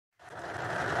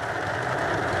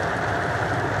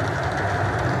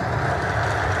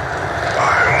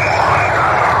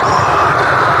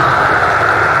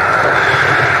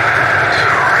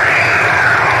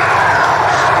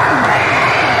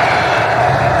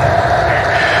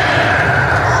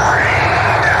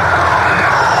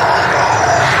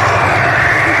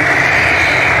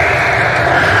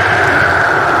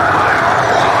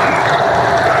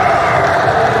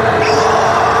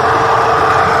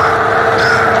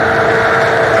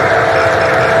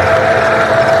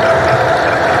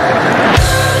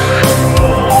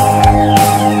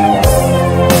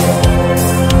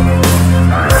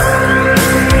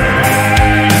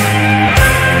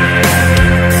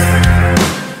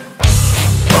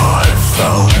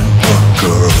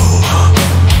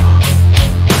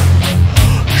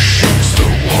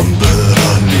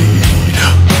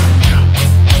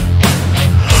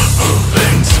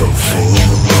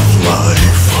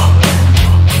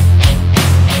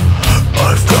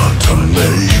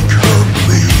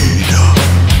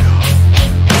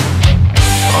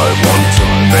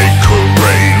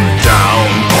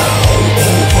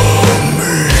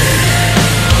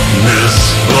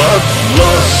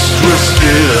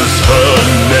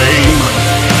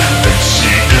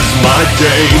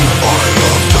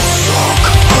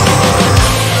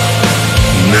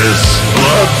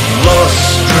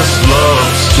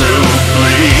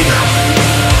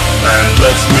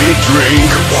lets me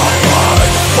drink while I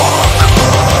fuck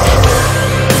her.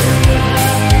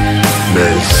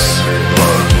 Miss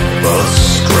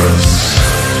Lustrous,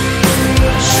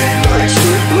 she likes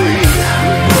to bleed.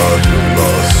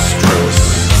 Lustrous,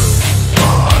 I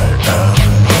am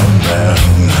a man.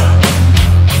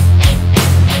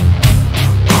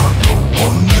 I'm the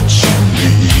one that she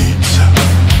needs.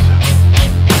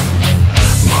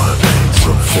 My veins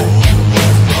are full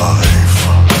of life.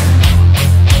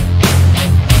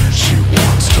 She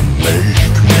wants to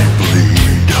make me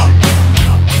bleed.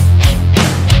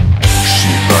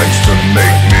 She likes to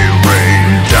make me rain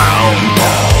down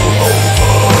all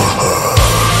over her.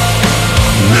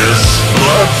 Miss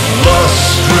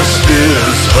Lustrous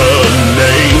is her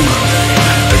name,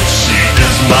 and she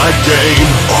is my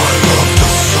dame. I love to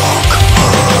suck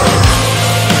her.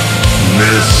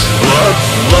 Miss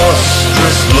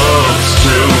Lustrous loves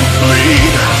to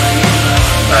bleed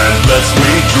and lets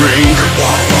me drink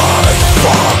while I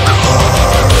fuck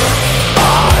her.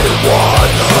 I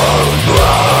want her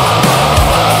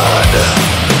blood.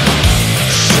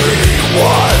 She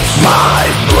wants my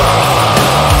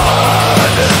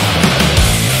blood.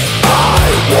 I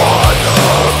want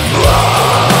her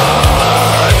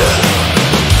blood.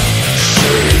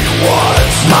 She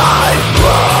wants my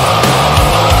blood.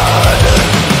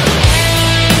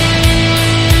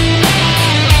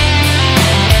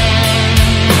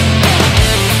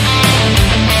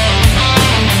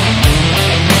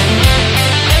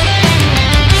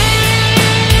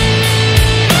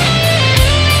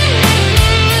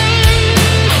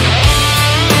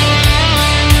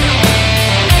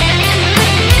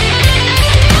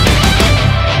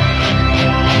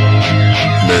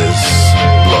 Miss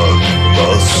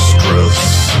Lustrous,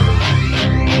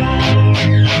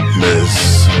 Miss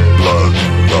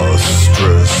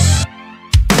Lustrous,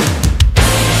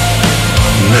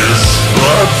 Miss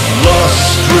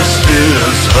Lustrous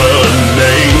is her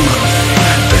name,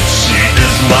 and she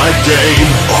is my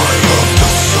dame. I love to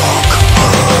suck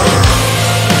her.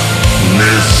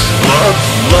 Miss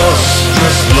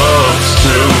Lustrous loves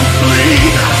to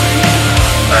bleed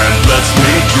and lets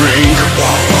me drink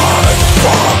while I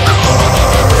fuck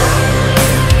her.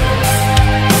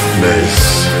 Miss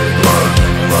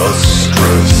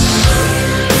Lustrous,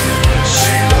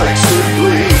 she likes to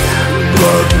bleed.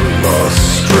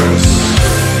 Lustrous,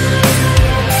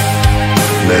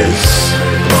 Miss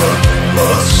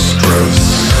Lustrous,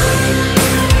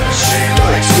 she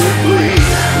likes to bleed.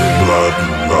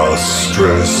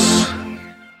 Lustrous.